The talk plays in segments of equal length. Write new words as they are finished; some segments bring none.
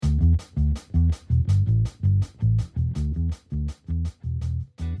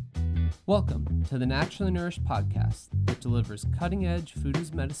Welcome to the Naturally Nourished podcast that delivers cutting-edge food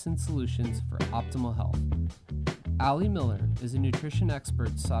as medicine solutions for optimal health. Ali Miller is a nutrition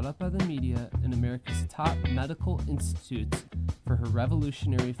expert sought out by the media and America's top medical institutes for her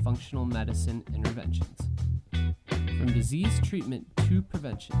revolutionary functional medicine interventions. From disease treatment to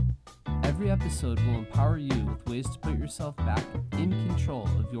prevention, every episode will empower you with ways to put yourself back in control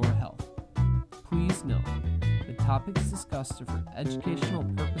of your health. Please note, the topics discussed are for educational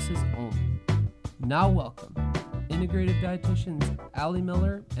purposes only. Now welcome, integrative dietitians Ali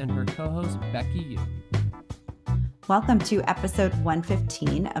Miller and her co-host Becky Yu. Welcome to episode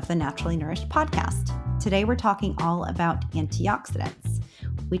 115 of the Naturally Nourished podcast. Today we're talking all about antioxidants.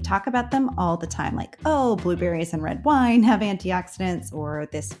 We talk about them all the time, like, oh, blueberries and red wine have antioxidants, or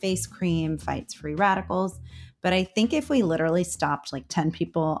this face cream fights free radicals. But I think if we literally stopped like 10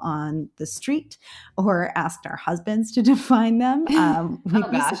 people on the street or asked our husbands to define them, we'd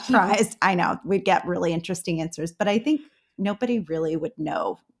be surprised. I know, we'd get really interesting answers, but I think nobody really would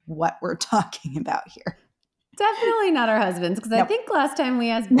know what we're talking about here. Definitely not our husbands, because I think last time we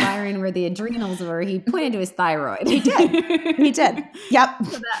asked Byron where the adrenals were, he pointed to his thyroid. He did. He did. Yep.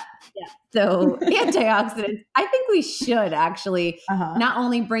 So antioxidants, I think we should actually not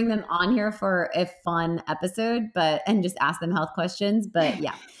only bring them on here for a fun episode, and just ask them health questions, but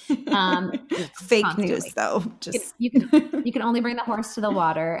yeah. Fake news though. Just you can only bring the horse to the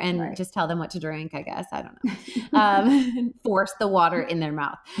water and just tell them what to drink, I guess. I don't know. Force the water in their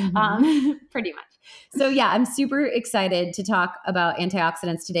mouth. Pretty much. So yeah, I'm super excited to talk about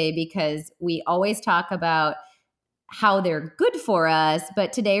antioxidants today because we always talk about how they're good for us.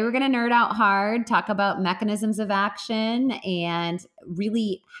 But today we're going to nerd out hard, talk about mechanisms of action and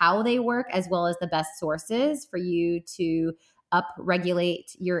really how they work, as well as the best sources for you to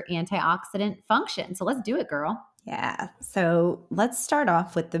upregulate your antioxidant function. So let's do it, girl. Yeah. So let's start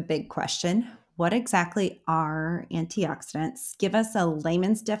off with the big question. What exactly are antioxidants? Give us a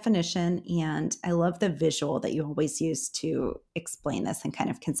layman's definition. And I love the visual that you always use to explain this and kind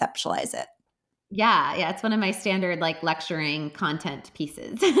of conceptualize it. Yeah, it's one of my standard lecturing content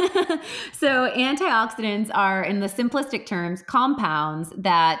pieces. So antioxidants are, in the simplistic terms, compounds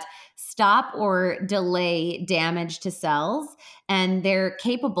that stop or delay damage to cells, and they're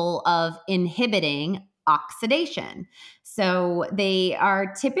capable of inhibiting oxidation. So they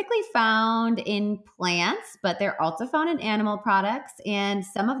are typically found in plants, but they're also found in animal products, and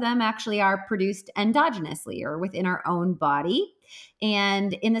some of them actually are produced endogenously or within our own body.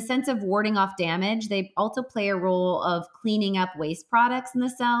 And in the sense of warding off damage, they also play a role of cleaning up waste products in the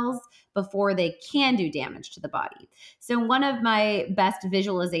cells before they can do damage to the body. So one of my best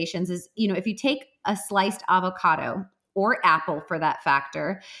visualizations is, if you take a sliced avocado or apple for that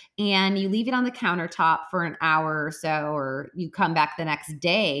factor, and you leave it on the countertop for an hour or so, or you come back the next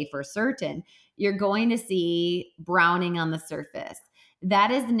day for certain, you're going to see browning on the surface.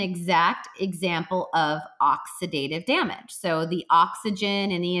 That is an exact example of oxidative damage. So the oxygen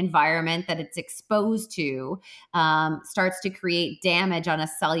in the environment that it's exposed to starts to create damage on a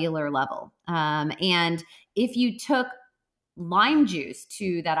cellular level. And if you took lime juice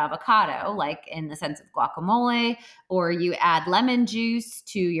to that avocado, like in the sense of guacamole, or you add lemon juice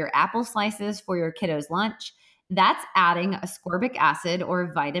to your apple slices for your kiddo's lunch, that's adding ascorbic acid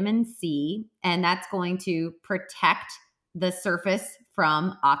or vitamin C, and that's going to protect the surface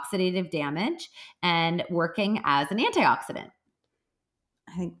from oxidative damage and working as an antioxidant.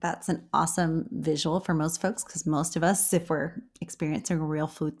 I think that's an awesome visual for most folks, because most of us, if we're experiencing a real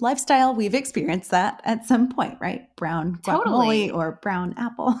food lifestyle, we've experienced that at some point, right? Brown guacamole or brown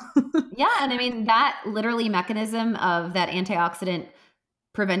apple. Yeah. And I mean, that literally mechanism of that antioxidant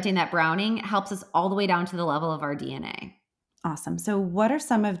preventing that browning helps us all the way down to the level of our DNA. Awesome. So what are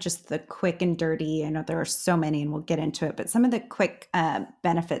some of just the quick and dirty, I know there are so many and we'll get into it, but some of the quick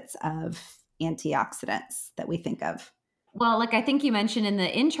benefits of antioxidants that we think of? Well, I think you mentioned in the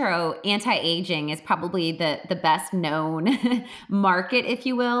intro, anti-aging is probably the best known market, if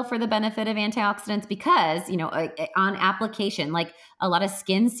you will, for the benefit of antioxidants because, on application, a lot of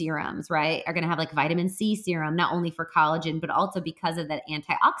skin serums, right, are going to have vitamin C serum, not only for collagen, but also because of that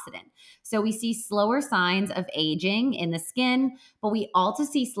antioxidant. So we see slower signs of aging in the skin, but we also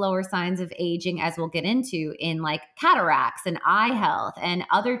see slower signs of aging, as we'll get into, in cataracts and eye health and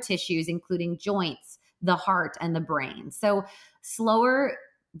other tissues, including joints, the heart, and the brain. So slower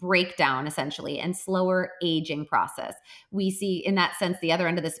breakdown, essentially, and slower aging process. We see, in that sense, the other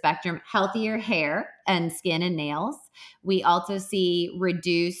end of the spectrum, healthier hair and skin and nails. We also see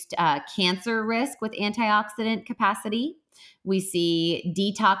reduced cancer risk with antioxidant capacity We see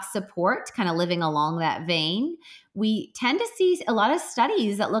detox support kind of living along that vein. We tend to see a lot of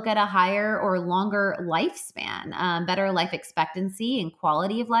studies that look at a higher or longer lifespan, better life expectancy and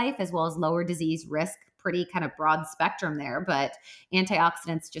quality of life, as well as lower disease risk. Pretty kind of broad spectrum there, but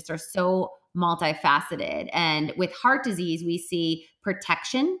antioxidants just are so multifaceted. And with heart disease, we see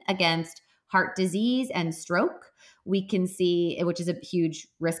protection against heart disease and stroke. We can see, which is a huge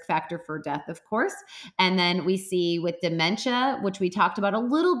risk factor for death, of course. And then we see with dementia, which we talked about a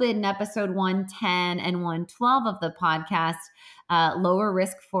little bit in episode 110 and 112 of the podcast, lower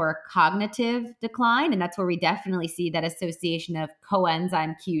risk for cognitive decline. And that's where we definitely see that association of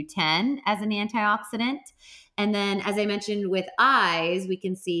coenzyme Q10 as an antioxidant. And then, as I mentioned with eyes, we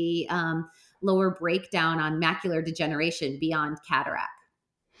can see lower breakdown on macular degeneration beyond cataract.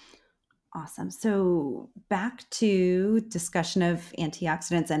 Awesome. So back to discussion of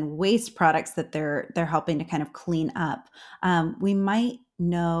antioxidants and waste products that they're helping to kind of clean up. We might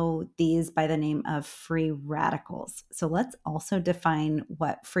know these by the name of free radicals. So let's also define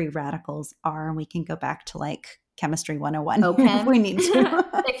what free radicals are. And we can go back to like chemistry 101 if we need to.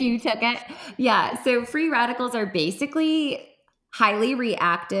 If you took it. Yeah. So free radicals are basically highly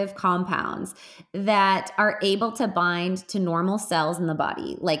reactive compounds that are able to bind to normal cells in the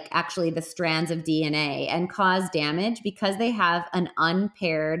body, like actually the strands of DNA, and cause damage because they have an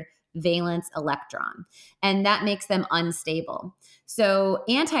unpaired valence electron. And that makes them unstable. So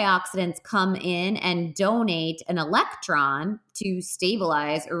antioxidants come in and donate an electron to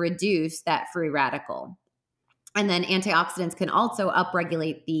stabilize or reduce that free radical. And then antioxidants can also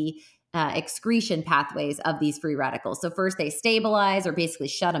upregulate the excretion pathways of these free radicals. So first they stabilize or basically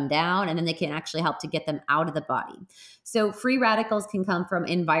shut them down, and then they can actually help to get them out of the body. So free radicals can come from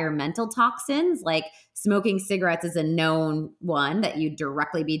environmental toxins, like smoking cigarettes is a known one that you'd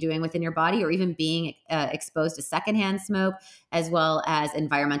directly be doing within your body, or even being exposed to secondhand smoke, as well as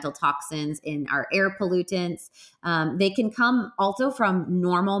environmental toxins in our air pollutants. They can come also from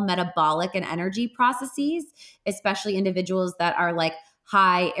normal metabolic and energy processes, especially individuals that are like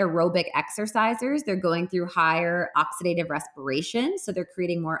high aerobic exercisers. They're going through higher oxidative respiration. So they're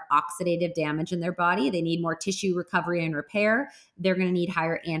creating more oxidative damage in their body. They need more tissue recovery and repair. They're going to need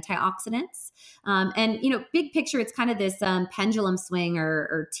higher antioxidants. And, big picture, it's kind of this pendulum swing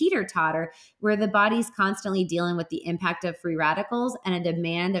or teeter-totter where the body's constantly dealing with the impact of free radicals and a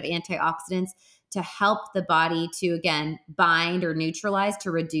demand of antioxidants to help the body to, again, bind or neutralize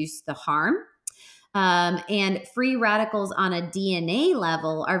to reduce the harm. And free radicals on a DNA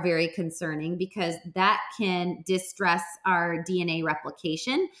level are very concerning because that can distress our DNA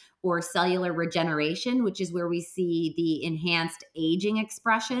replication or cellular regeneration, which is where we see the enhanced aging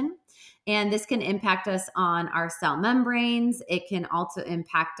expression. And this can impact us on our cell membranes. It can also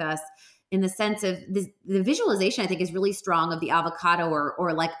impact us in the sense of the visualization, I think, is really strong of the avocado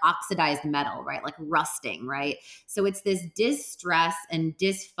or like oxidized metal, right? Like rusting, right? So it's this distress and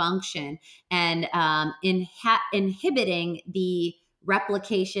dysfunction and inhibiting the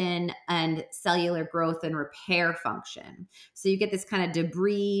replication and cellular growth and repair function. So you get this kind of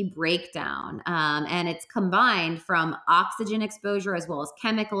debris breakdown, and it's combined from oxygen exposure as well as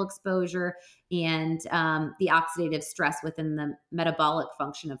chemical exposure and the oxidative stress within the metabolic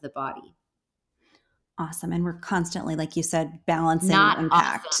function of the body. Awesome. And we're constantly, like you said, balancing not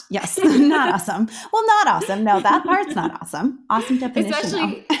impact. Awesome. Yes. Not awesome. Well, not awesome. No, that part's not awesome. Awesome definition.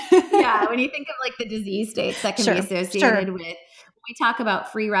 Especially, when you think of like the disease states that can be associated with, we talk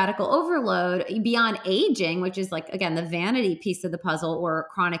about free radical overload beyond aging, which is like, again, the vanity piece of the puzzle, or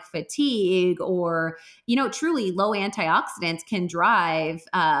chronic fatigue, or, truly low antioxidants can drive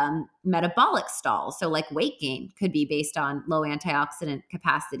metabolic stalls. So like weight gain could be based on low antioxidant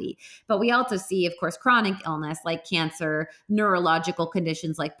capacity. But we also see, of course, chronic illness like cancer, neurological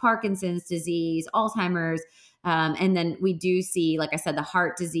conditions like Parkinson's disease, Alzheimer's. And then we do see, like I said, the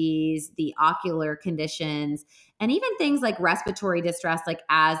heart disease, the ocular conditions, and even things like respiratory distress like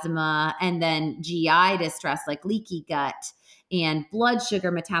asthma, and then GI distress like leaky gut, and blood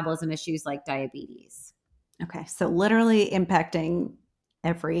sugar metabolism issues like diabetes. Okay. So literally impacting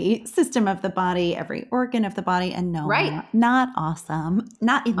every system of the body, every organ of the body, and no, right. not awesome.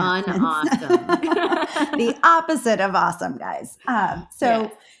 Not in that unawesome. The opposite of awesome, guys. Yes.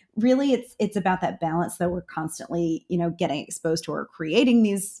 Really, it's about that balance that we're constantly, getting exposed to or creating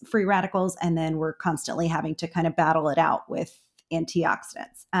these free radicals, and then we're constantly having to kind of battle it out with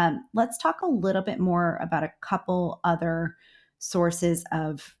antioxidants. Let's talk a little bit more about a couple other sources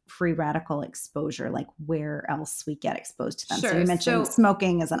of free radical exposure, like where else we get exposed to them. Sure. So you mentioned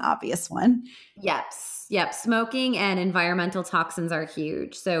smoking is an obvious one. Yep. Smoking and environmental toxins are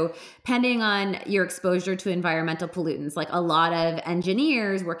huge. So depending on your exposure to environmental pollutants, like a lot of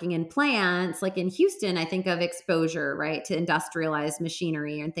engineers working in plants, like in Houston, I think of exposure, right, to industrialized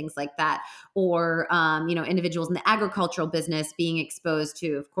machinery and things like that. Or, individuals in the agricultural business being exposed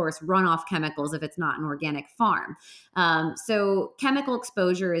to, of course, runoff chemicals if it's not an organic farm. So chemical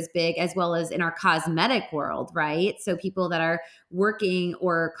exposure is big, as well as in our cosmetic world, right? So people that are working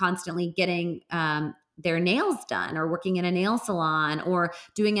or constantly getting their nails done, or working in a nail salon, or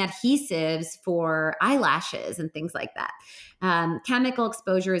doing adhesives for eyelashes and things like that. Chemical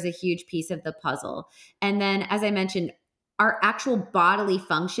exposure is a huge piece of the puzzle. And then, as I mentioned, our actual bodily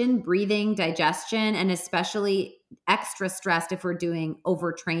function, breathing, digestion, and especially extra stressed if we're doing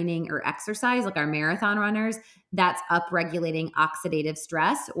overtraining or exercise, like our marathon runners, that's upregulating oxidative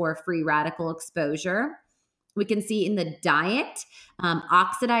stress or free radical exposure. We can see in the diet,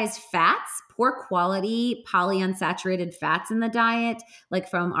 oxidized fats, poor quality polyunsaturated fats in the diet, like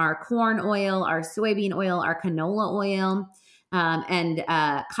from our corn oil, our soybean oil, our canola oil, and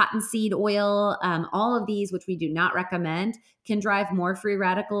cottonseed oil. All of these, which we do not recommend, can drive more free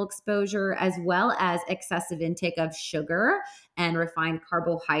radical exposure, as well as excessive intake of sugar and refined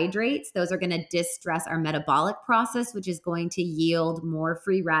carbohydrates. Those are going to distress our metabolic process, which is going to yield more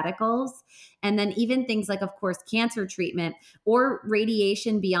free radicals. And then even things like, of course, cancer treatment or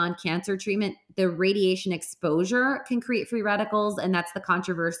radiation beyond cancer treatment, the radiation exposure can create free radicals. And that's the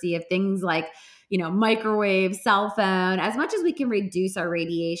controversy of things like, microwave, cell phone. As much as we can reduce our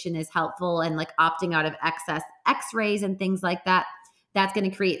radiation is helpful, and like opting out of excess X-rays and things like that, that's going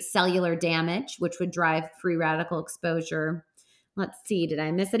to create cellular damage, which would drive free radical exposure. Let's see, did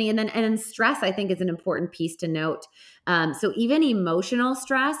I miss any? And then stress, I think, is an important piece to note. So even emotional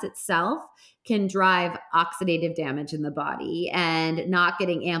stress itself can drive oxidative damage in the body, and not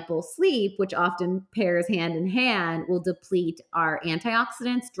getting ample sleep, which often pairs hand in hand, will deplete our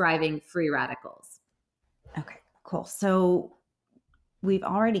antioxidants, driving free radicals. Okay, cool. So we've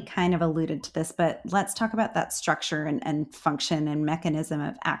already kind of alluded to this, but let's talk about that structure and function and mechanism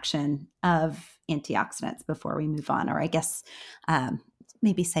of action of antioxidants before we move on, or I guess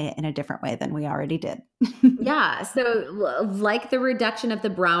maybe say it in a different way than we already did. Yeah. So like the reduction of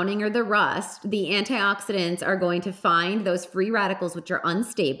the browning or the rust, the antioxidants are going to find those free radicals, which are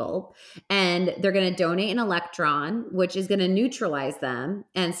unstable, and they're going to donate an electron, which is going to neutralize them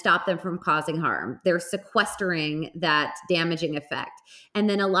and stop them from causing harm. They're sequestering that damaging effect. And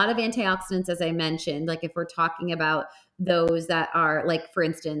then a lot of antioxidants, as I mentioned, like if we're talking about those that are like, for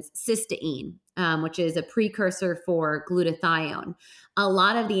instance, cysteine, which is a precursor for glutathione. A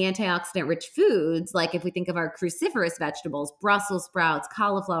lot of the antioxidant-rich foods, like if we think of our cruciferous vegetables, Brussels sprouts,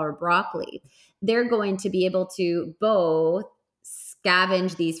 cauliflower, broccoli, they're going to be able to both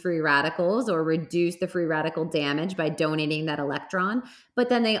scavenge these free radicals or reduce the free radical damage by donating that electron, but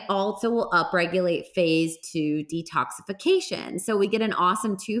then they also will upregulate phase 2 detoxification. So we get an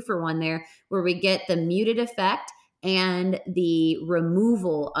awesome 2-for-1 there, where we get the muted effect and the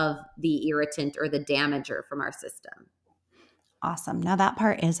removal of the irritant or the damager from our system. Awesome. Now that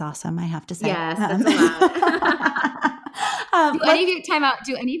part is awesome, I have to say. Yes, that's allowed.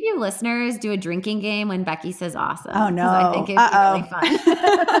 Do any of you listeners do a drinking game when Becky says awesome? Oh, no. I think it'd be really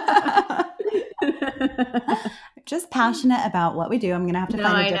fun. Just passionate about what we do. I'm going to have to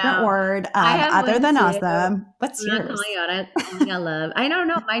find a different word other than awesome. What's yours? I love. I don't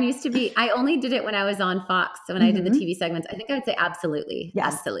know. Mine used to be, I only did it when I was on Fox. So when I did the TV segments, I think I would say absolutely.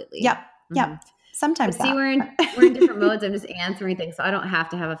 Yes. Absolutely. Yep. Yep. Sometimes see, we're in different modes. I'm just answering things, so I don't have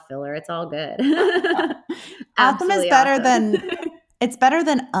to have a filler. It's all good. Awesome is better than it's better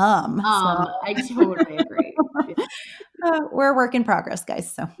than so. I totally agree. We're a work in progress,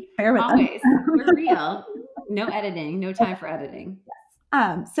 guys. So bear with always. We're real. No editing. No time for editing.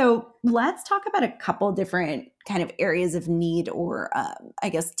 So let's talk about a couple different kind of areas of need, or I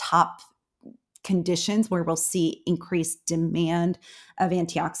guess top conditions where we'll see increased demand of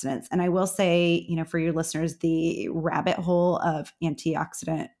antioxidants. And I will say, for your listeners, the rabbit hole of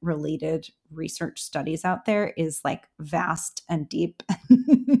antioxidant related research studies out there is like vast and deep.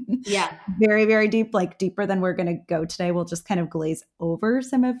 Yeah. Very, very deep, like deeper than we're going to go today. We'll just kind of glaze over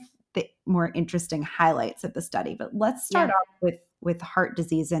some of the more interesting highlights of the study. But let's start off with heart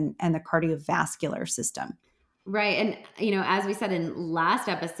disease and the cardiovascular system. Right. And, as we said in last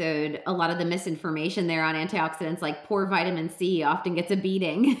episode, a lot of the misinformation there on antioxidants, like poor vitamin C, often gets a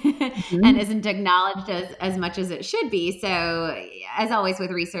beating and Mhm. isn't acknowledged as much as it should be. So, as always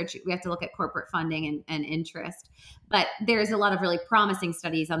with research, we have to look at corporate funding and interest. But there's a lot of really promising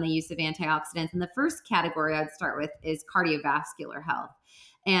studies on the use of antioxidants. And the first category I'd start with is cardiovascular health.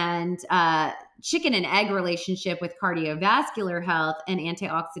 And chicken and egg relationship with cardiovascular health and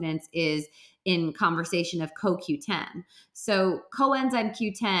antioxidants is in conversation of CoQ10. So coenzyme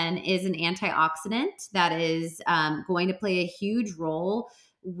Q10 is an antioxidant that is going to play a huge role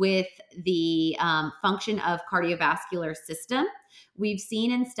with the function of cardiovascular system. We've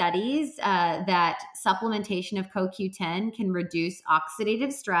seen in studies that supplementation of CoQ10 can reduce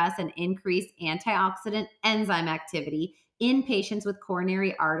oxidative stress and increase antioxidant enzyme activity in patients with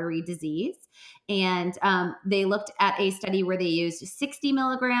coronary artery disease. And they looked at a study where they used 60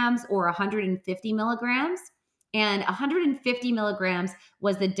 milligrams or 150 milligrams. And 150 milligrams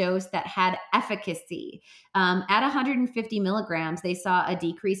was the dose that had efficacy. At 150 milligrams, they saw a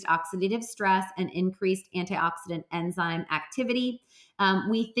decreased oxidative stress and increased antioxidant enzyme activity.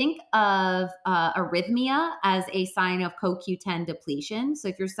 We think of arrhythmia as a sign of CoQ10 depletion. So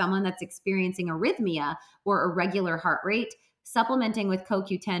if you're someone that's experiencing arrhythmia or irregular heart rate, supplementing with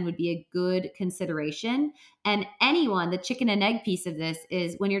CoQ10 would be a good consideration. And the chicken and egg piece of this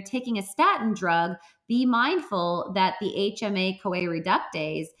is when you're taking a statin drug, be mindful that the HMA-CoA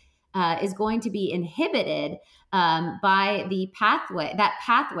reductase is going to be inhibited by that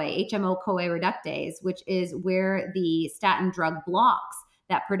pathway, HMO-CoA reductase, which is where the statin drug blocks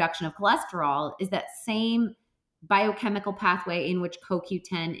that production of cholesterol, is that same biochemical pathway in which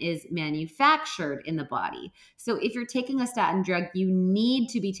CoQ10 is manufactured in the body. So if you're taking a statin drug, you need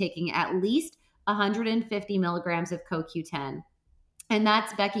to be taking at least 150 milligrams of CoQ10. And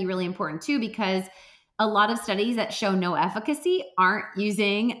that's, Becky, really important too, because a lot of studies that show no efficacy aren't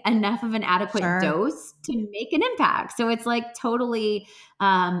using enough of an adequate Sure. dose to make an impact. So it's like totally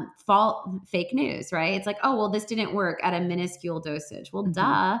fake news, right? It's like, oh, well, this didn't work at a minuscule dosage. Well,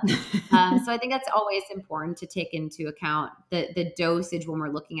 duh. So I think that's always important to take into account the dosage when we're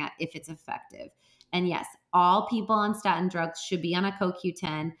looking at if it's effective. And yes, all people on statin drugs should be on a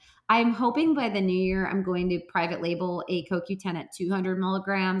CoQ10. I'm hoping by the new year, I'm going to private label a CoQ10 at 200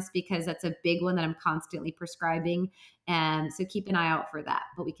 milligrams because that's a big one that I'm constantly prescribing. And so keep an eye out for that,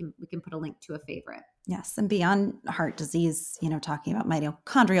 but we can put a link to a favorite. Yes. And beyond heart disease, talking about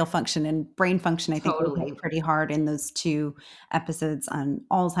mitochondrial function and brain function, I think we Totally. hit pretty hard in those 2 episodes on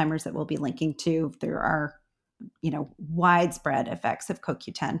Alzheimer's that we'll be linking to. There are, widespread effects of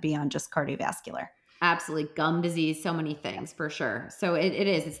CoQ10 beyond just cardiovascular. Absolutely. Gum disease, so many things for sure. So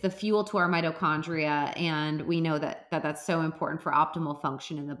it's the fuel to our mitochondria. And we know that's so important for optimal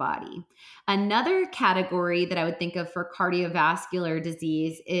function in the body. Another category that I would think of for cardiovascular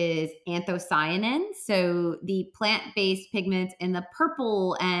disease is anthocyanins. So the plant-based pigments in the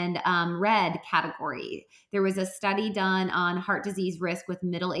purple and red category. There was a study done on heart disease risk with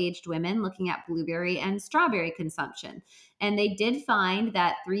middle-aged women looking at blueberry and strawberry consumption. And they did find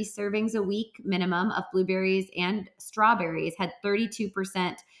that 3 servings a week minimum of blueberries and strawberries had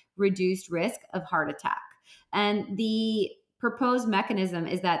 32% reduced risk of heart attack. And the proposed mechanism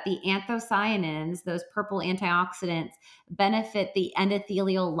is that the anthocyanins, those purple antioxidants, benefit the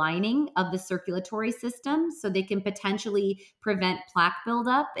endothelial lining of the circulatory system. So they can potentially prevent plaque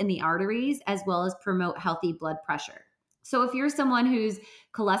buildup in the arteries as well as promote healthy blood pressure. So if you're someone whose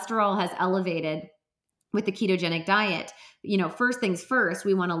cholesterol has elevated with the ketogenic diet, first things first,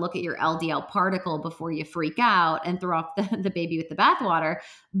 we want to look at your LDL particle before you freak out and throw off the baby with the bathwater.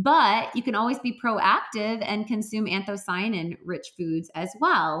 But you can always be proactive and consume anthocyanin-rich foods as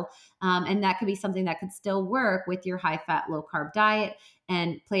well. And that could be something that could still work with your high-fat, low-carb diet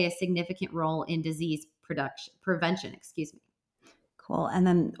and play a significant role in disease prevention. Cool. And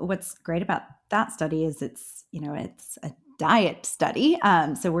then what's great about that study is it's a diet study.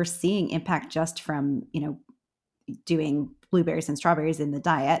 So we're seeing impact just from, doing blueberries and strawberries in the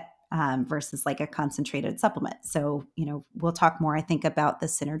diet versus like a concentrated supplement. So, we'll talk more, I think, about the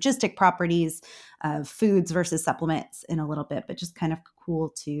synergistic properties of foods versus supplements in a little bit, but just kind of cool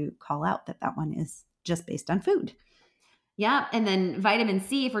to call out that one is just based on food. Yeah. And then vitamin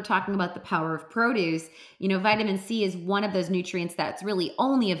C, if we're talking about the power of produce, vitamin C is one of those nutrients that's really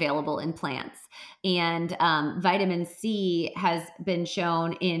only available in plants. And vitamin C has been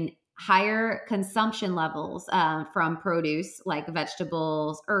shown in higher consumption levels from produce like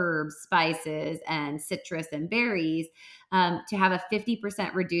vegetables, herbs, spices, and citrus and berries to have a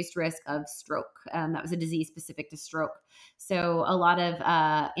 50% reduced risk of stroke. That was a disease specific to stroke. So a lot of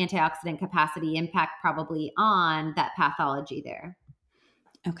antioxidant capacity impact probably on that pathology there.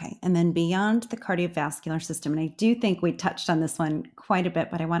 Okay. And then beyond the cardiovascular system, and I do think we touched on this one quite a bit,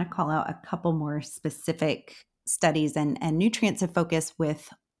 but I want to call out a couple more specific studies and nutrients of focus with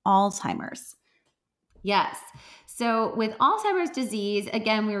Alzheimer's. Yes. So with Alzheimer's disease,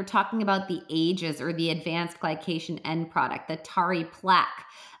 again, we were talking about the AGEs or the advanced glycation end product, the TARI plaque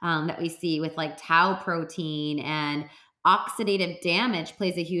that we see with like tau protein, and oxidative damage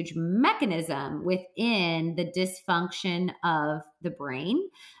plays a huge mechanism within the dysfunction of the brain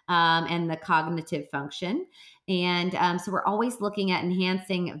and the cognitive function. And so we're always looking at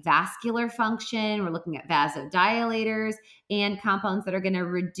enhancing vascular function. We're looking at vasodilators and compounds that are going to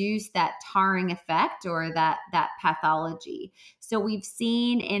reduce that tarring effect or that pathology. So we've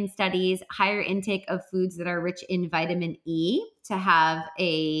seen in studies higher intake of foods that are rich in vitamin E to have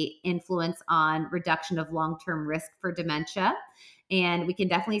a influence on reduction of long-term risk for dementia. And we can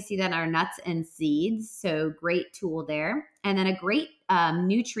definitely see that in our nuts and seeds. So great tool there. And then a great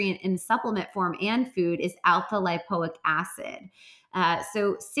nutrient in supplement form and food is alpha lipoic acid.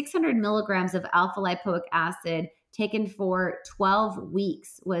 So 600 milligrams of alpha lipoic acid taken for 12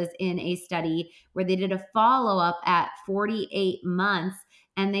 weeks was in a study where they did a follow-up at 48 months.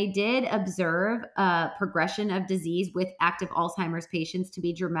 And they did observe progression of disease with active Alzheimer's patients to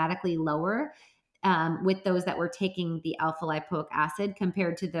be dramatically lower with those that were taking the alpha lipoic acid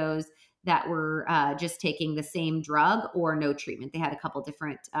compared to those that were just taking the same drug or no treatment. They had a couple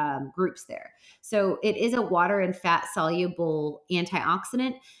different groups there. So it is a water and fat soluble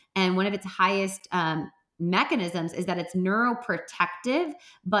antioxidant. And one of its highest mechanisms is that it's neuroprotective,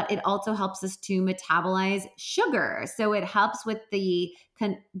 but it also helps us to metabolize sugar. So it helps with the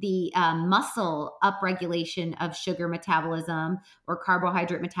muscle upregulation of sugar metabolism or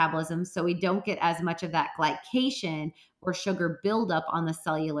carbohydrate metabolism. So we don't get as much of that glycation or sugar buildup on the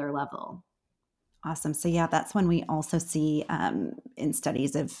cellular level. Awesome. So yeah, that's when we also see in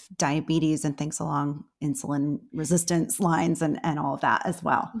studies of diabetes and things along insulin resistance lines and all of that as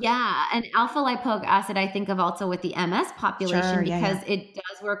well. Yeah. And alpha lipoic acid, I think of also with the MS population because it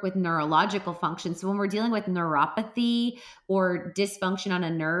does work with neurological function. So when we're dealing with neuropathy or dysfunction on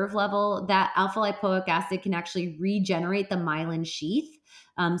a nerve level, that alpha lipoic acid can actually regenerate the myelin sheath.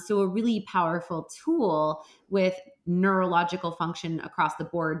 So a really powerful tool with neurological function across the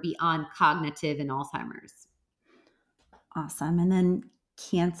board beyond cognitive and Alzheimer's. Awesome. And then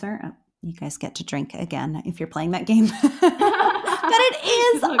cancer. Oh, you guys get to drink again if you're playing that game. But it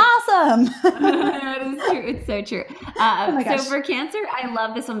is awesome. It is true. It's so true. So for cancer, I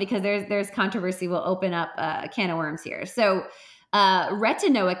love this one because there's controversy. We'll open up a can of worms here. So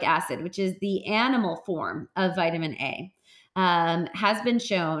retinoic acid, which is the animal form of vitamin A, has been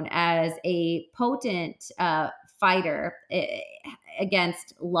shown as a potent fighter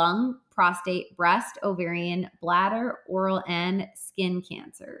against lung, prostate, breast, ovarian, bladder, oral, and skin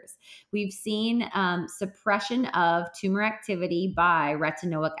cancers. We've seen suppression of tumor activity by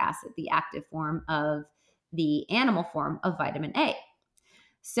retinoic acid, the active form of the animal form of vitamin A.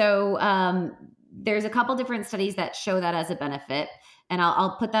 So there's a couple different studies that show that as a benefit. And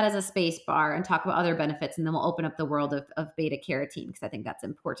I'll put that as a space bar and talk about other benefits. And then we'll open up the world of beta carotene because I think that's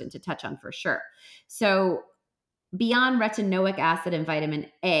important to touch on for sure. So beyond retinoic acid and vitamin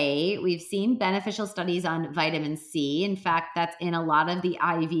A, we've seen beneficial studies on vitamin C. In fact, that's in a lot of the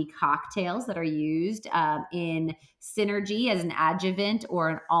IV cocktails that are used in Synergy as an adjuvant or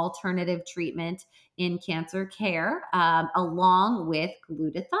an alternative treatment in cancer care, along with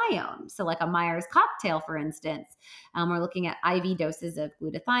glutathione. So like a Myers cocktail, for instance, we're looking at IV doses of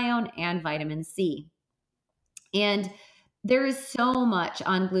glutathione and vitamin C. And there is so much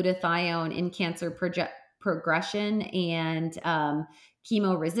on glutathione in cancer progression and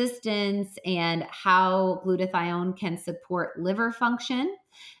chemo resistance and how glutathione can support liver function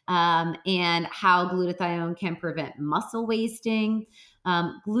and how glutathione can prevent muscle wasting.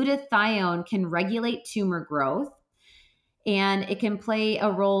 Glutathione can regulate tumor growth, and it can play a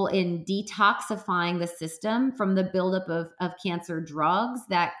role in detoxifying the system from the buildup of cancer drugs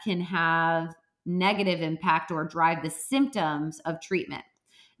that can have negative impact or drive the symptoms of treatment.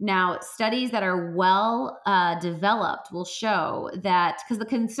 Now, studies that are well developed will show that, because the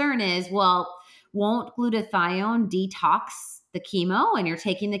concern is, well, won't glutathione detox the chemo and you're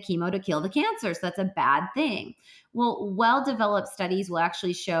taking the chemo to kill the cancer? So that's a bad thing. Well, well-developed studies will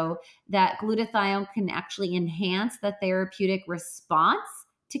actually show that glutathione can actually enhance the therapeutic response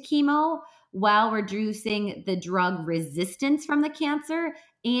to chemo while reducing the drug resistance from the cancer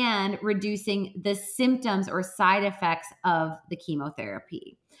and reducing the symptoms or side effects of the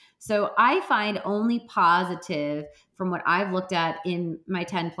chemotherapy. So I find only positive from what I've looked at in my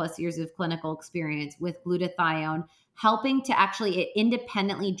 10 plus years of clinical experience with glutathione, helping to actually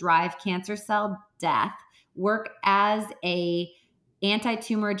independently drive cancer cell death, work as a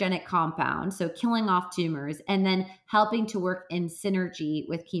anti-tumorigenic compound, so killing off tumors, and then helping to work in synergy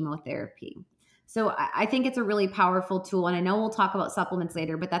with chemotherapy. So I think it's a really powerful tool. And I know we'll talk about supplements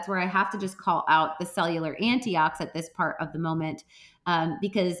later, but that's where I have to just call out the cellular antiox at this part of the moment,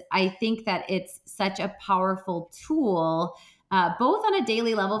 because I think that it's such a powerful tool, both on a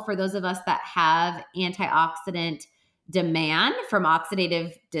daily level for those of us that have antioxidant demand from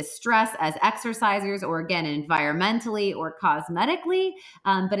oxidative distress as exercisers, or again, environmentally or cosmetically,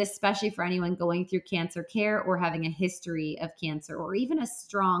 but especially for anyone going through cancer care or having a history of cancer or even a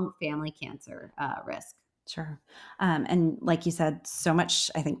strong family cancer risk. Sure. And like you said, so much,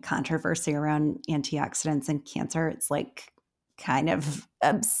 I think, controversy around antioxidants and cancer. It's like kind of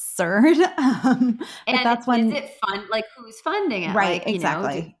absurd. And that's when, is it fun? Like, who's funding it? right, Like,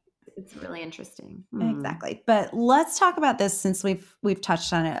 exactly. it's really interesting. Exactly. But let's talk about this since we've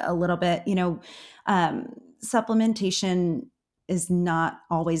touched on it a little bit. Supplementation is not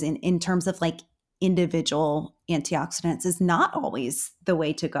always in terms of like individual antioxidants is not always the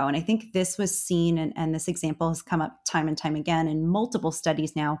way to go. And I think this was seen, and this example has come up time and time again in multiple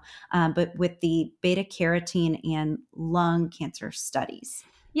studies now, but with the beta carotene and lung cancer studies.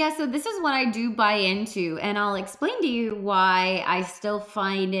 Yeah, so this is what I do buy into, and I'll explain to you why I still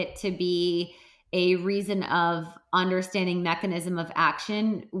find it to be a reason of understanding mechanism of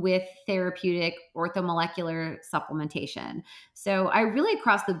action with therapeutic orthomolecular supplementation. So I really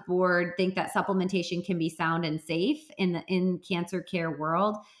across the board think that supplementation can be sound and safe in cancer care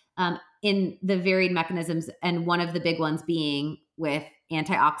world, in the varied mechanisms, and one of the big ones being with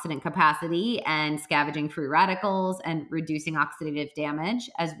antioxidant capacity and scavenging free radicals and reducing oxidative damage,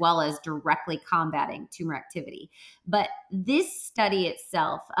 as well as directly combating tumor activity. But this study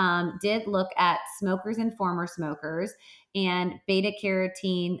itself did look at smokers and former smokers and beta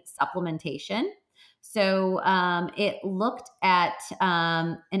carotene supplementation. So it looked at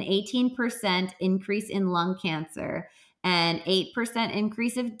an 18% increase in lung cancer, an 8%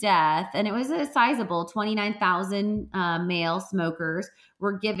 increase of death. And it was a sizable 29,000 male smokers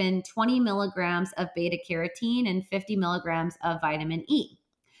were given 20 milligrams of beta carotene and 50 milligrams of vitamin E.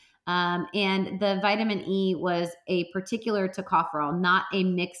 And the vitamin E was a particular tocopherol, not a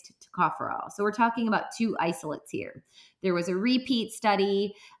mixed tocopherol. So we're talking about two isolates here. There was a repeat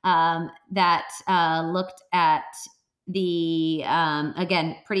study that looked at the,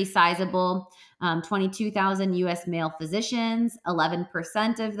 again, pretty sizable, 22,000 US male physicians.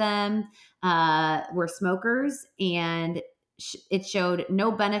 11% of them were smokers, and it showed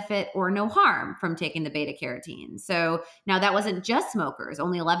no benefit or no harm from taking the beta carotene. So now that wasn't just smokers,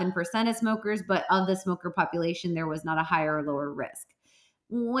 only 11% of smokers, but of the smoker population, there was not a higher or lower risk.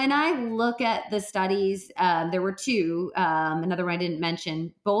 When I look at the studies, there were two, another one I didn't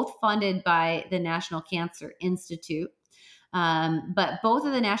mention, both funded by the National Cancer Institute. But both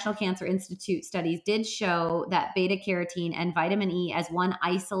of the National Cancer Institute studies did show that beta carotene and vitamin E as one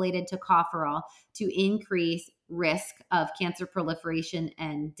isolated tocopherol to increase risk of cancer proliferation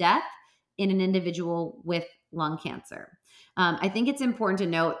and death in an individual with lung cancer. I think it's important to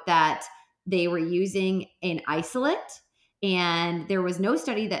note that they were using an isolate, and there was no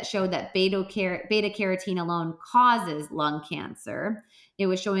study that showed that beta carotene alone causes lung cancer. It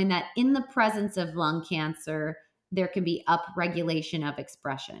was showing that in the presence of lung cancer, there can be upregulation of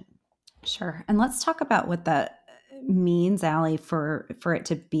expression. Sure. And let's talk about what that means, Allie, for it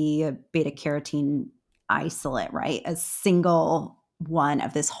to be a beta carotene isolate, right? A single one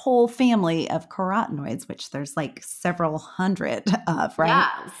of this whole family of carotenoids, which there's like several hundred of, right?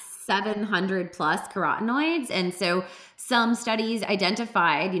 Yeah, 700 plus carotenoids. And so some studies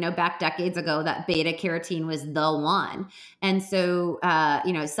identified, back decades ago that beta carotene was the one. And so,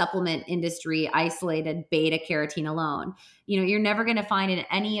 supplement industry isolated beta carotene alone. You're never going to find in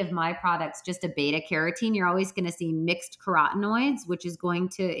any of my products just a beta carotene. You're always going to see mixed carotenoids, which is going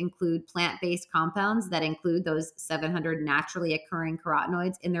to include plant-based compounds that include those 700 naturally occurring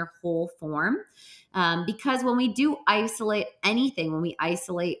carotenoids in their whole form. Because when we do isolate anything, when we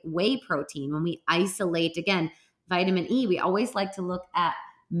isolate whey protein, when we isolate, again, vitamin E, we always like to look at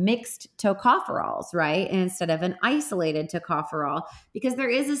mixed tocopherols, right? Instead of an isolated tocopherol, because there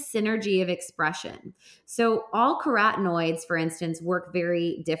is a synergy of expression. So all carotenoids, for instance, work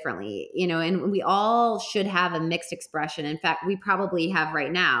very differently, and we all should have a mixed expression. In fact, we probably have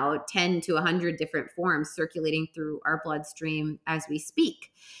right now 10 to 100 different forms circulating through our bloodstream as we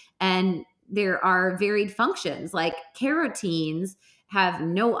speak. And there are varied functions, like carotenes have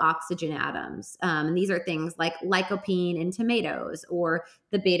no oxygen atoms. And these are things like lycopene in tomatoes or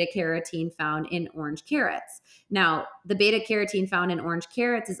the beta carotene found in orange carrots. Now, the beta carotene found in orange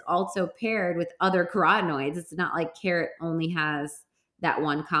carrots is also paired with other carotenoids. It's not like carrot only has that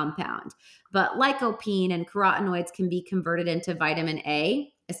one compound. But lycopene and carotenoids can be converted into vitamin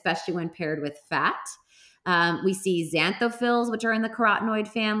A, especially when paired with fat. We see xanthophylls, which are in the carotenoid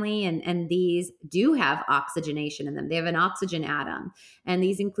family, and these do have oxygenation in them. They have an oxygen atom. And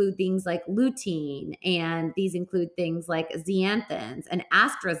these include things like lutein, and these include things like zeanthins and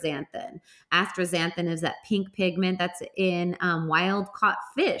astaxanthin. Astaxanthin is that pink pigment that's in wild-caught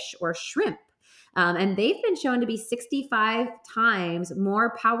fish or shrimp. And they've been shown to be 65 times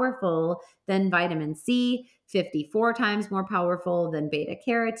more powerful than vitamin C, 54 times more powerful than beta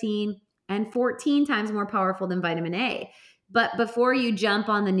carotene, and 14 times more powerful than vitamin A. But before you jump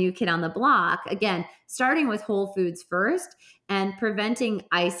on the new kid on the block, again, starting with whole foods first and preventing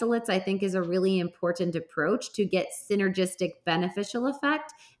isolates, I think, is a really important approach to get synergistic beneficial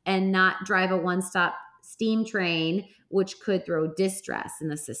effect and not drive a one-stop steam train, which could throw distress in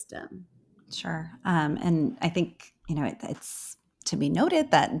the system. Sure. And I think, it's to be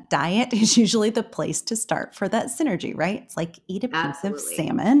noted that diet is usually the place to start for that synergy, right? It's like eat a piece of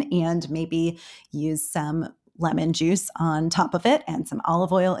salmon and maybe use some lemon juice on top of it and some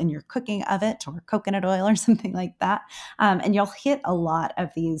olive oil in your cooking of it, or coconut oil or something like that. And you'll hit a lot of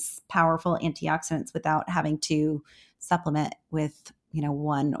these powerful antioxidants without having to supplement with,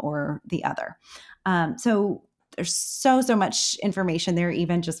 one or the other. So there's so much information there,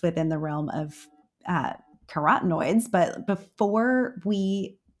 even just within the realm of carotenoids. But before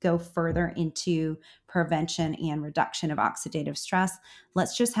we go further into prevention and reduction of oxidative stress,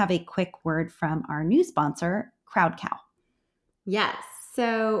 let's just have a quick word from our new sponsor, CrowdCow. Yes.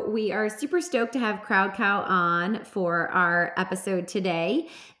 So we are super stoked to have CrowdCow on for our episode today,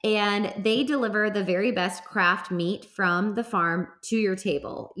 and they deliver the very best craft meat from the farm to your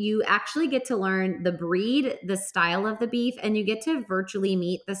table. You actually get to learn the breed, the style of the beef, and you get to virtually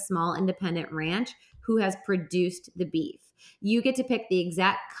meet the small independent ranch who has produced the beef. You get to pick the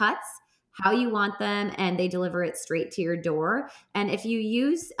exact cuts, how you want them, and they deliver it straight to your door. And if you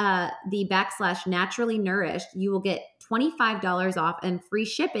use the /naturally nourished, you will get $25 off and free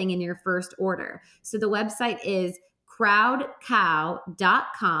shipping in your first order. So the website is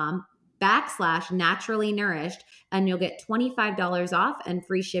crowdcow.com /naturally nourished, and you'll get $25 off and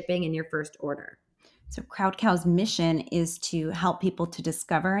free shipping in your first order. So CrowdCow's mission is to help people to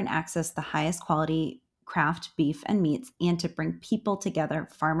discover and access the highest quality craft beef and meats, and to bring people together,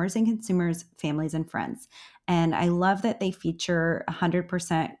 farmers and consumers, families and friends. And I love that they feature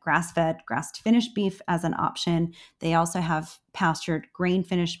 100% grass-fed, grass-finished beef as an option. They also have pastured,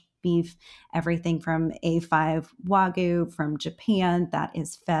 grain-finished beef, everything from A5 Wagyu from Japan that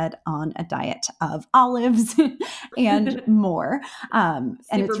is fed on a diet of olives and more. And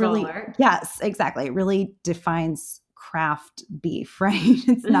it's really, yes, exactly. It really defines craft beef, right?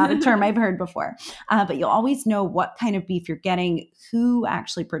 It's not a term I've heard before, but you'll always know what kind of beef you're getting, who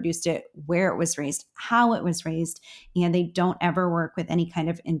actually produced it, where it was raised, how it was raised, and they don't ever work with any kind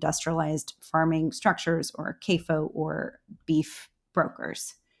of industrialized farming structures or CAFO or beef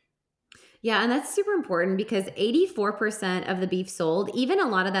brokers. Yeah, and that's super important because 84% of the beef sold, even a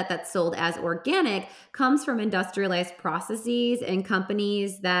lot of that's sold as organic, comes from industrialized processes and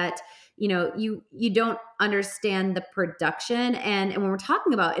companies that you don't understand the production. And when we're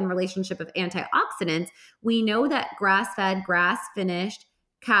talking about in relationship of antioxidants, we know that grass-fed, grass-finished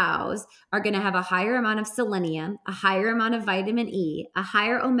cows are going to have a higher amount of selenium, a higher amount of vitamin E, a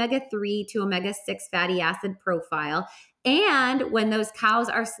higher omega-3 to omega-6 fatty acid profile. And when those cows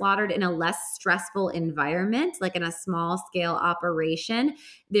are slaughtered in a less stressful environment, like in a small scale operation,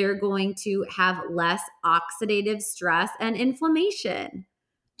 they're going to have less oxidative stress and inflammation.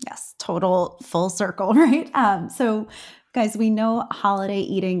 Yes, total full circle, right? So guys, we know holiday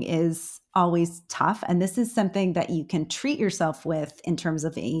eating is always tough, and this is something that you can treat yourself with in terms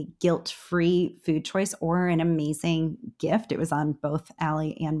of a guilt-free food choice or an amazing gift. It was on both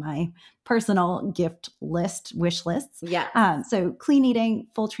Allie and my personal gift list, wish lists. Yeah. So clean eating,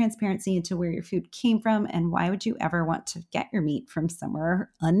 full transparency into where your food came from, and why would you ever want to get your meat from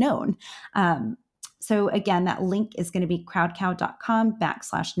somewhere unknown? So again, that link is going to be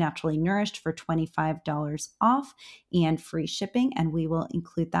crowdcow.com/naturally nourished for $25 off and free shipping. And we will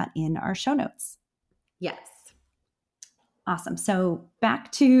include that in our show notes. Yes. Awesome. So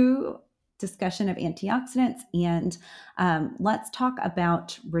back to discussion of antioxidants, and let's talk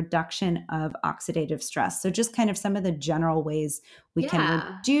about reduction of oxidative stress. So just kind of some of the general ways we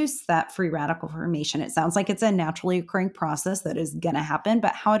can reduce that free radical formation. It sounds like it's a naturally occurring process that is going to happen,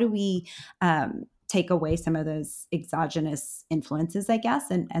 but how do we take away some of those exogenous influences, I guess,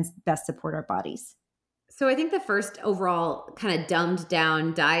 and best support our bodies? So I think the first overall kind of dumbed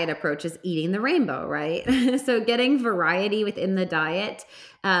down diet approach is eating the rainbow, right? So getting variety within the diet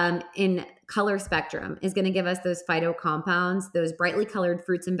in color spectrum is going to give us those phytocompounds. Those brightly colored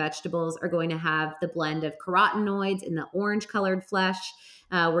fruits and vegetables are going to have the blend of carotenoids in the orange colored flesh.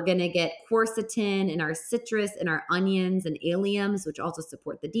 We're going to get quercetin in our citrus, in our onions and alliums, which also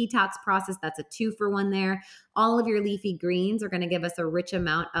support the detox process. That's a 2-for-1 there. All of your leafy greens are going to give us a rich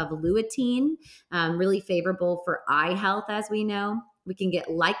amount of lutein, really favorable for eye health, as we know. We can get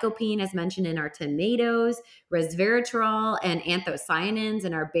lycopene, as mentioned, in our tomatoes, resveratrol and anthocyanins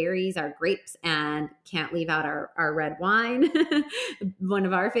in our berries, our grapes, and can't leave out our red wine, one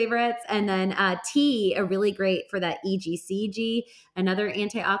of our favorites. And then tea, a really great for that EGCG, another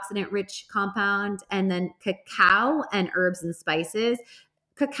antioxidant-rich compound. And then cacao and herbs and spices.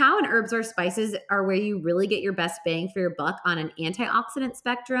 Cacao and herbs or spices are where you really get your best bang for your buck on an antioxidant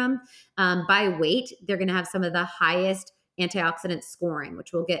spectrum. By weight, they're going to have some of the highest antioxidant scoring,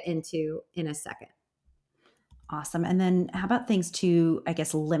 which we'll get into in a second. Awesome. And then how about things to, I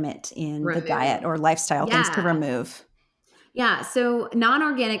guess, limit in the diet or lifestyle, things to remove? Yeah. So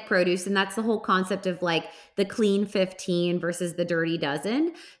non-organic produce, and that's the whole concept of like the clean 15 versus the dirty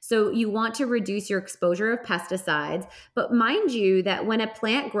dozen. So you want to reduce your exposure of pesticides, but mind you that when a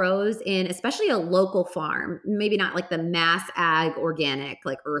plant grows in, especially a local farm, maybe not like the mass ag organic,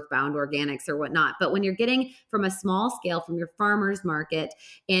 like Earthbound Organics or whatnot, but when you're getting from a small scale from your farmer's market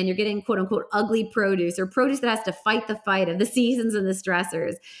and you're getting quote unquote ugly produce or produce that has to fight the fight of the seasons and the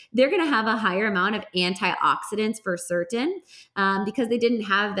stressors, they're going to have a higher amount of antioxidants for certain. Because they didn't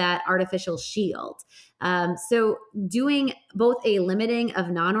have that artificial shield. So doing both a limiting of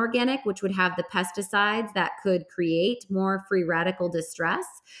non-organic, which would have the pesticides that could create more free radical distress.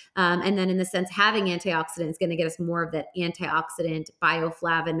 And then in the sense having antioxidants is going to get us more of that antioxidant,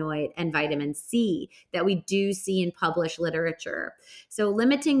 bioflavonoid, and vitamin C that we do see in published literature. So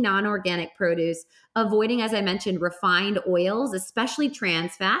limiting non-organic produce, avoiding, as I mentioned, refined oils, especially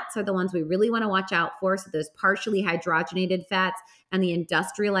trans fats are the ones we really want to watch out for. So those partially hydrogenated fats and the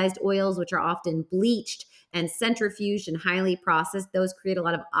industrialized oils, which are often bleached and centrifuged and highly processed, those create a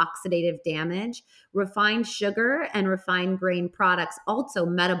lot of oxidative damage. Refined sugar and refined grain products also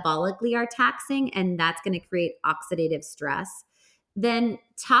metabolically are taxing, and that's going to create oxidative stress. Then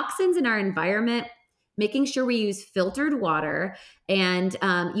toxins in our environment, making sure we use filtered water and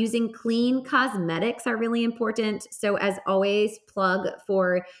using clean cosmetics are really important. So as always, plug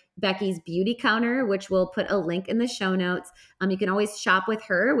for Becky's Beauty Counter, which we'll put a link in the show notes. You can always shop with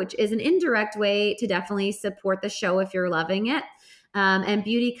her, which is an indirect way to definitely support the show if you're loving it. And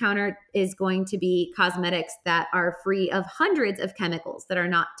Beauty Counter is going to be cosmetics that are free of hundreds of chemicals that are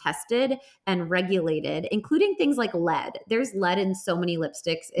not tested and regulated, including things like lead. There's lead in so many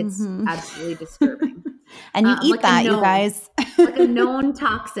lipsticks. It's absolutely disturbing. And you eat like that, you guys. Like a known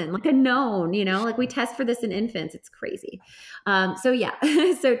toxin, like a known, like we test for this in infants. It's crazy.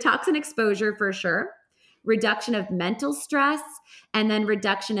 So toxin exposure for sure. Reduction of mental stress, and then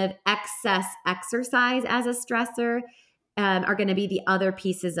reduction of excess exercise as a stressor are going to be the other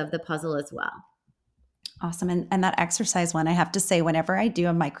pieces of the puzzle as well. Awesome. And that exercise one, I have to say, whenever I do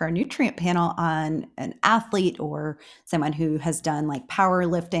a micronutrient panel on an athlete or someone who has done like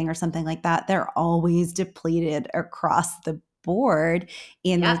powerlifting or something like that, they're always depleted across the board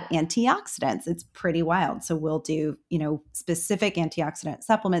in those antioxidants. It's pretty wild. So we'll do, specific antioxidant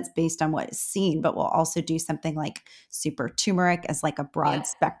supplements based on what is seen, but we'll also do something like super turmeric as like a broad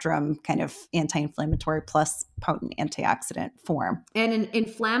spectrum kind of anti-inflammatory plus potent antioxidant form. And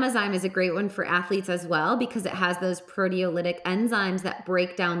Inflammazyme is a great one for athletes as well because it has those proteolytic enzymes that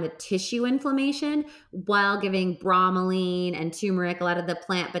break down the tissue inflammation while giving bromelain and turmeric, a lot of the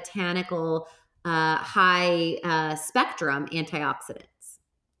plant botanical high spectrum antioxidants.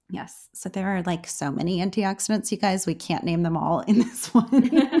 Yes. So there are like so many antioxidants, you guys. We can't name them all in this one.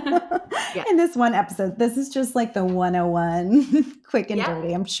 In this one episode. This is just like the 101 quick and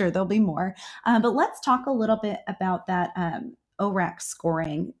dirty. I'm sure there'll be more. But let's talk a little bit about that ORAC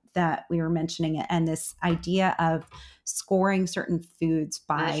scoring that we were mentioning it, and this idea of scoring certain foods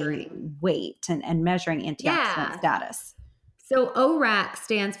by weight and measuring antioxidant status. So ORAC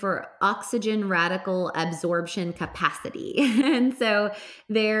stands for oxygen radical absorption capacity. And so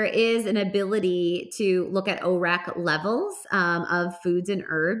there is an ability to look at ORAC levels of foods and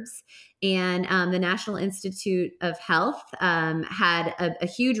herbs. And the National Institute of Health had a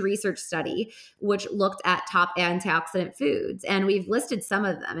huge research study which looked at top antioxidant foods. And we've listed some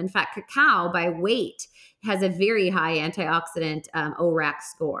of them. In fact, cacao by weight has a very high antioxidant ORAC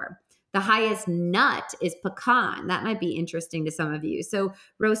score. The highest nut is pecan. That might be interesting to some of you. So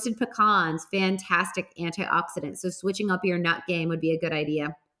roasted pecans, fantastic antioxidants. So switching up your nut game would be a good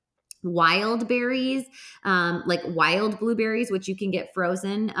idea. Wild berries, like wild blueberries, which you can get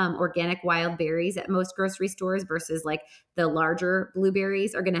frozen, organic wild berries at most grocery stores versus like the larger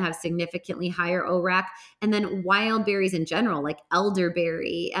blueberries are going to have significantly higher ORAC. And then wild berries in general, like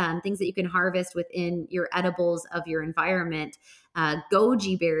elderberry, things that you can harvest within your edibles of your environment.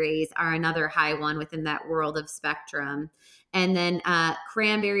 Goji berries are another high one within that world of spectrum. And then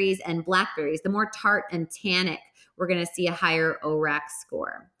cranberries and blackberries, the more tart and tannic, we're going to see a higher ORAC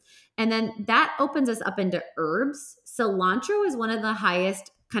score. And then that opens us up into herbs. Cilantro is one of the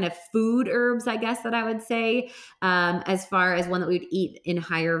highest kind of food herbs, I guess that I would say, as far as one that we would eat in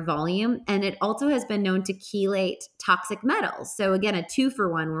higher volume. And it also has been known to chelate toxic metals. So again, a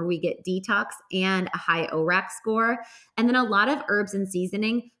 2-for-1 where we get detox and a high ORAC score. And then a lot of herbs and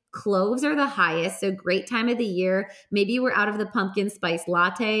seasoning. Cloves are the highest, so great time of the year. Maybe we're out of the pumpkin spice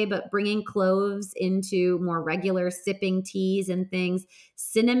latte, but bringing cloves into more regular sipping teas and things.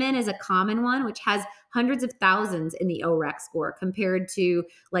 Cinnamon is a common one, which has hundreds of thousands in the ORAC score compared to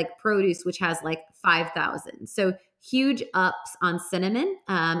like produce, which has like 5,000. So huge ups on cinnamon,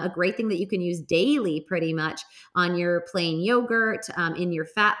 a great thing that you can use daily pretty much on your plain yogurt, in your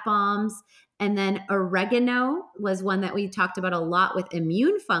fat bombs. And then oregano was one that we talked about a lot with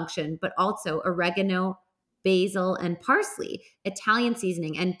immune function, but also oregano, basil, and parsley, Italian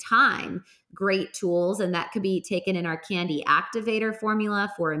seasoning, and thyme, great tools. And that could be taken in our candy activator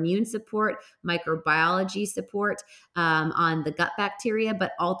formula for immune support, microbiology support on the gut bacteria,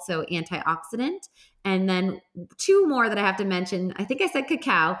 but also antioxidant. And then 2 more that I have to mention. I think I said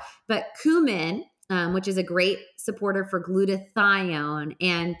cacao, but cumin, which is a great supporter for glutathione,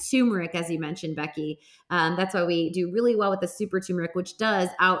 and turmeric, as you mentioned, Becky. That's why we do really well with the super turmeric, which does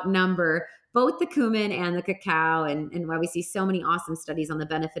outnumber both the cumin and the cacao, and why we see so many awesome studies on the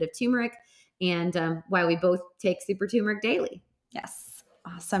benefit of turmeric, and why we both take super turmeric daily. Yes.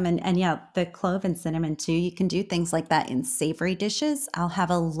 Awesome. And yeah, the clove and cinnamon too. You can do things like that in savory dishes. I'll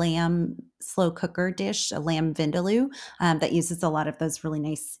have a lamb slow cooker dish, a lamb vindaloo, that uses a lot of those really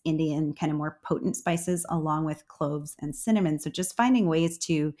nice Indian kind of more potent spices along with cloves and cinnamon. So just finding ways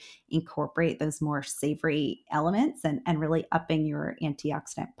to incorporate those more savory elements and really upping your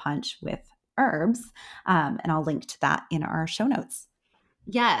antioxidant punch with herbs. And I'll link to that in our show notes.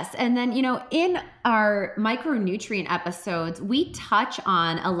 Yes. And then, in our micronutrient episodes, we touch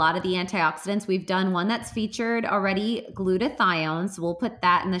on a lot of the antioxidants. We've done one that's featured already, glutathione. So we'll put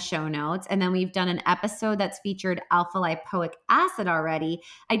that in the show notes. And then we've done an episode that's featured alpha lipoic acid already.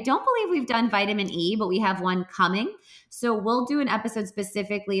 I don't believe we've done vitamin E, but we have one coming. So we'll do an episode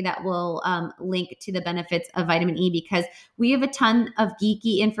specifically that will link to the benefits of vitamin E, because we have a ton of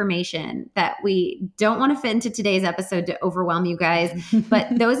geeky information that we don't want to fit into today's episode to overwhelm you guys. But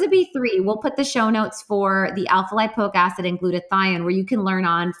those would be 3. We'll put the show notes for the alpha lipoic acid and glutathione, where you can learn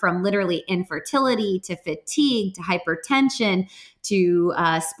on from literally infertility to fatigue to hypertension to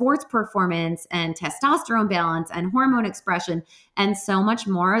sports performance and testosterone balance and hormone expression and so much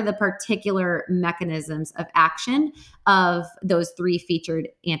more, the particular mechanisms of action of those 3 featured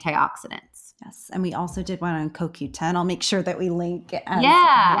antioxidants. Yes. And we also did one on CoQ10. I'll make sure that we link.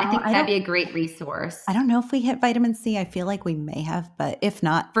 I think that'd be a great resource. I don't know if we hit vitamin C. I feel like we may have, but if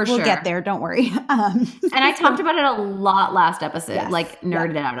not, we'll get there. Don't worry. And I talked about it a lot last episode,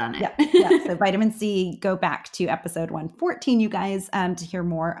 nerded out on it. Yep. So vitamin C, go back to episode 114, you guys, to hear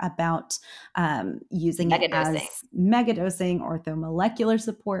more about using it as megadosing orthomolecular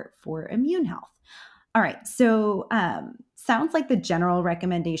support for immune health. All right. So sounds like the general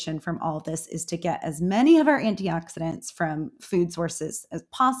recommendation from all of this is to get as many of our antioxidants from food sources as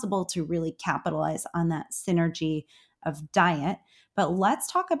possible to really capitalize on that synergy of diet. But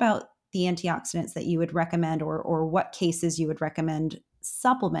let's talk about the antioxidants that you would recommend, or what cases you would recommend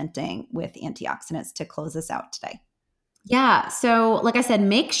supplementing with antioxidants to close us out today. Yeah. So, like I said,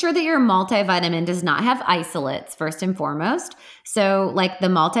 make sure that your multivitamin does not have isolates first and foremost. So, like the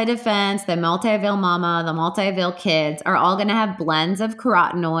Multi Defense, the Multi Avail Mama, the Multi Avail Kids are all going to have blends of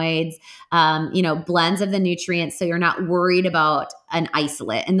carotenoids, blends of the nutrients. So, you're not worried about an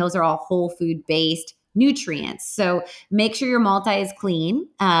isolate. And those are all whole food based nutrients. So, make sure your multi is clean.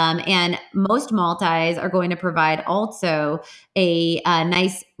 And most multis are going to provide also a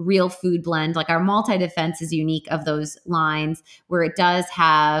nice real food blend. Like our Multi Defense is unique of those lines where it does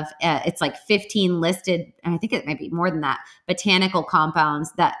have, it's like 15 listed, and I think it might be more than that, botanical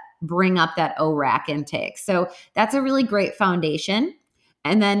compounds that bring up that ORAC intake. So that's a really great foundation.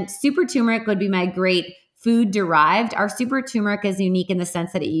 And then super turmeric would be my great food derived. Our super turmeric is unique in the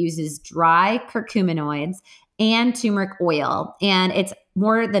sense that it uses dry curcuminoids and turmeric oil. And it's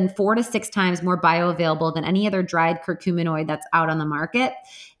more than 4 to 6 times more bioavailable than any other dried curcuminoid that's out on the market.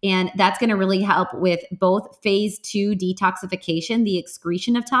 And that's going to really help with both phase 2 detoxification, the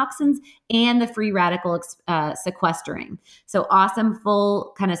excretion of toxins, and the free radical sequestering. So awesome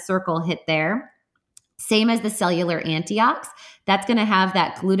full kind of circle hit there. Same as the cellular antiox. That's going to have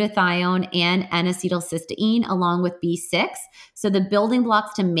that glutathione and N-acetylcysteine along with B6. So the building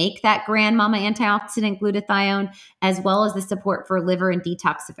blocks to make that grandmama antioxidant glutathione, as well as the support for liver and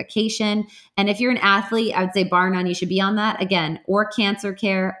detoxification. And if you're an athlete, I would say bar none, you should be on that again, or cancer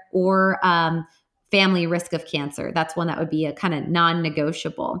care, or family risk of cancer. That's one that would be a kind of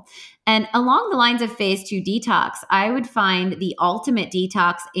non-negotiable. And along the lines of phase 2 detox, I would find the Ultimate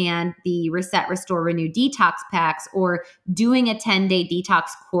Detox and the Reset, Restore, Renew detox packs, or doing a 10-day detox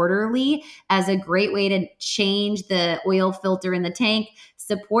quarterly as a great way to change the oil filter in the tank,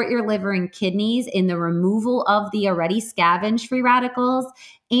 support your liver and kidneys in the removal of the already scavenged free radicals,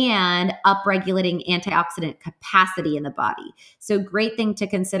 and upregulating antioxidant capacity in the body. So great thing to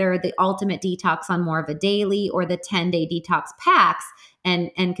consider the Ultimate Detox on more of a daily, or the 10-day detox packs,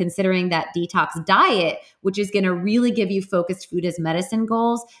 and considering that detox diet, which is going to really give you focused food as medicine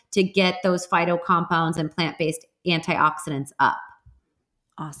goals to get those phytocompounds and plant-based antioxidants up.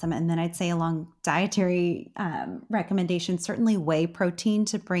 Awesome. And then I'd say along dietary recommendations, certainly whey protein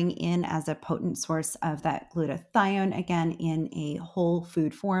to bring in as a potent source of that glutathione, again, in a whole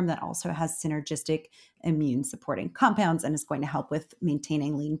food form that also has synergistic immune supporting compounds and is going to help with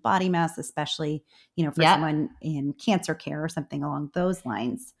maintaining lean body mass, especially, for someone in cancer care or something along those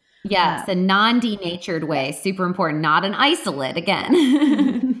lines. Yes, a non-denatured whey, super important, not an isolate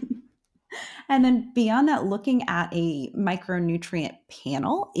again. And then beyond that, looking at a micronutrient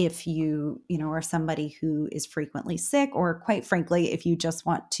panel, if you, are somebody who is frequently sick, or quite frankly, if you just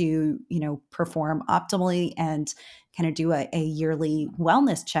want to, perform optimally and kind of do a yearly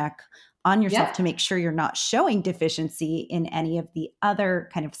wellness check on yourself to make sure you're not showing deficiency in any of the other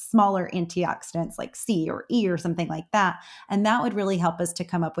kind of smaller antioxidants like C or E or something like that. And that would really help us to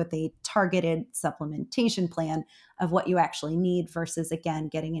come up with a targeted supplementation plan of what you actually need versus, again,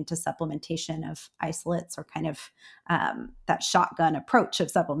 getting into supplementation of isolates or kind of that shotgun approach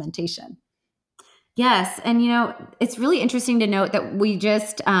of supplementation. Yes. And, it's really interesting to note that we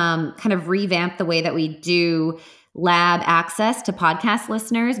just kind of revamped the way that we do lab access to podcast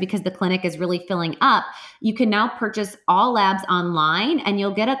listeners, because the clinic is really filling up. You can now purchase all labs online, and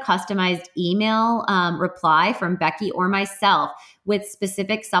you'll get a customized email reply from Becky or myself with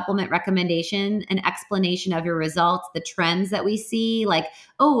specific supplement recommendation and explanation of your results, the trends that we see, like,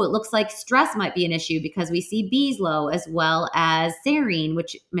 oh, it looks like stress might be an issue because we see B's low, as well as serine,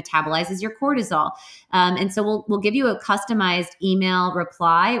 which metabolizes your cortisol. And so we'll give you a customized email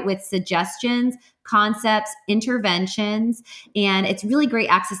reply with suggestions, concepts, interventions, and it's really great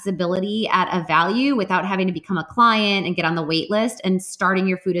accessibility at a value without having to become a client and get on the wait list and starting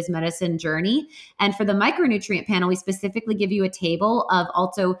your food as medicine journey. And for the micronutrient panel, we specifically give you a table of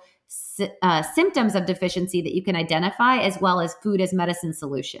also symptoms of deficiency that you can identify, as well as food as medicine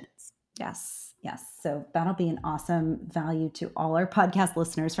solutions. Yes. So that'll be an awesome value to all our podcast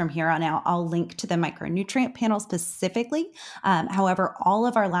listeners from here on out. I'll link to the micronutrient panel specifically. However, all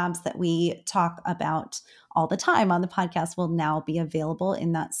of our labs that we talk about all the time on the podcast will now be available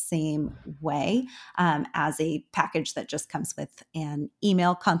in that same way as a package that just comes with an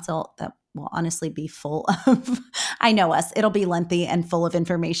email consult that will honestly be full of, I know us, it'll be lengthy and full of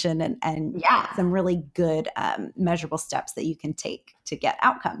information and some really good measurable steps that you can take to get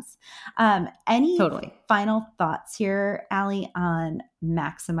outcomes. Any final thoughts here, Allie, on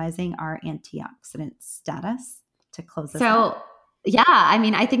maximizing our antioxidant status to close this out? Yeah, I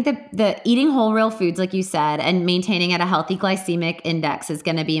mean, I think that the eating whole real foods, like you said, and maintaining at a healthy glycemic index is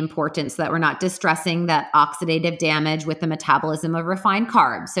going to be important so that we're not distressing that oxidative damage with the metabolism of refined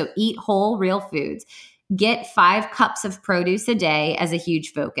carbs. So eat whole real foods. get 5 cups of produce a day as a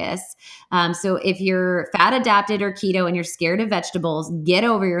huge focus. So if you're fat adapted or keto and you're scared of vegetables, get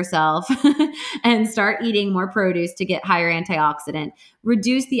over yourself and start eating more produce to get higher antioxidant.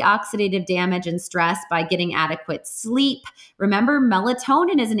 Reduce the oxidative damage and stress by getting adequate sleep. Remember,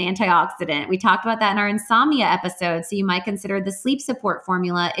 melatonin is an antioxidant. We talked about that in our insomnia episode. So you might consider the sleep support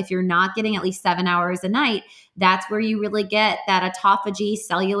formula. If you're not getting at least 7 hours a night, that's where you really get that autophagy,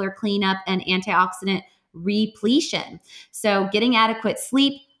 cellular cleanup, and antioxidant repletion. So getting adequate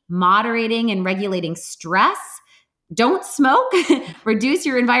sleep, moderating and regulating stress, don't smoke, reduce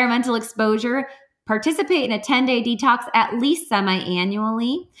your environmental exposure, participate in a 10-day detox at least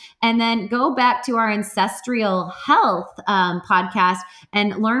semi-annually, and then go back to our ancestral health podcast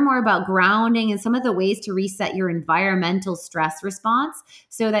and learn more about grounding and some of the ways to reset your environmental stress response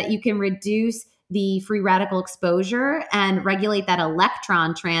so that you can reduce the free radical exposure and regulate that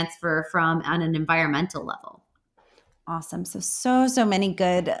electron transfer from on an environmental level. Awesome. So many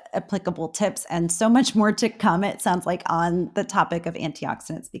good applicable tips and so much more to come, it sounds like, on the topic of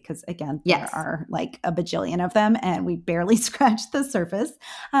antioxidants, because again, there are like a bajillion of them and we barely scratched the surface.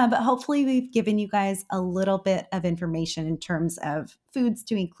 But hopefully we've given you guys a little bit of information in terms of foods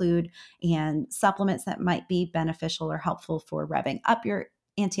to include and supplements that might be beneficial or helpful for revving up your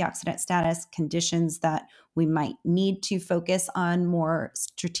antioxidant status, conditions that we might need to focus on more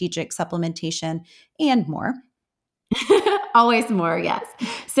strategic supplementation, and more. Always more, yes.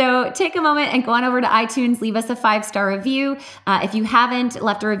 So take a moment and go on over to iTunes, leave us a 5-star review. If you haven't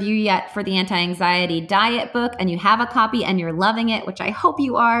left a review yet for the Anti-Anxiety Diet book and you have a copy and you're loving it, which I hope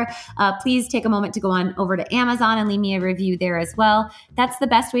you are, please take a moment to go on over to Amazon and leave me a review there as well. That's the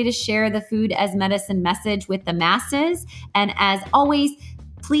best way to share the food as medicine message with the masses. And as always,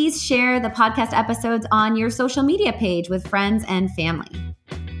 please share the podcast episodes on your social media page with friends and family.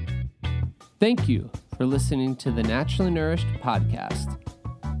 Thank you for listening to the Naturally Nourished podcast.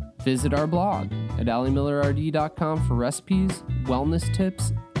 Visit our blog at AllieMillerRD.com for recipes, wellness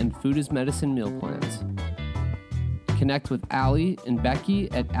tips, and food as medicine meal plans. Connect with Allie and Becky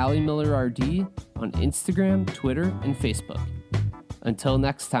at AllieMillerRD on Instagram, Twitter, and Facebook. Until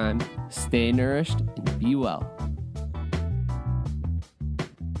next time, stay nourished and be well.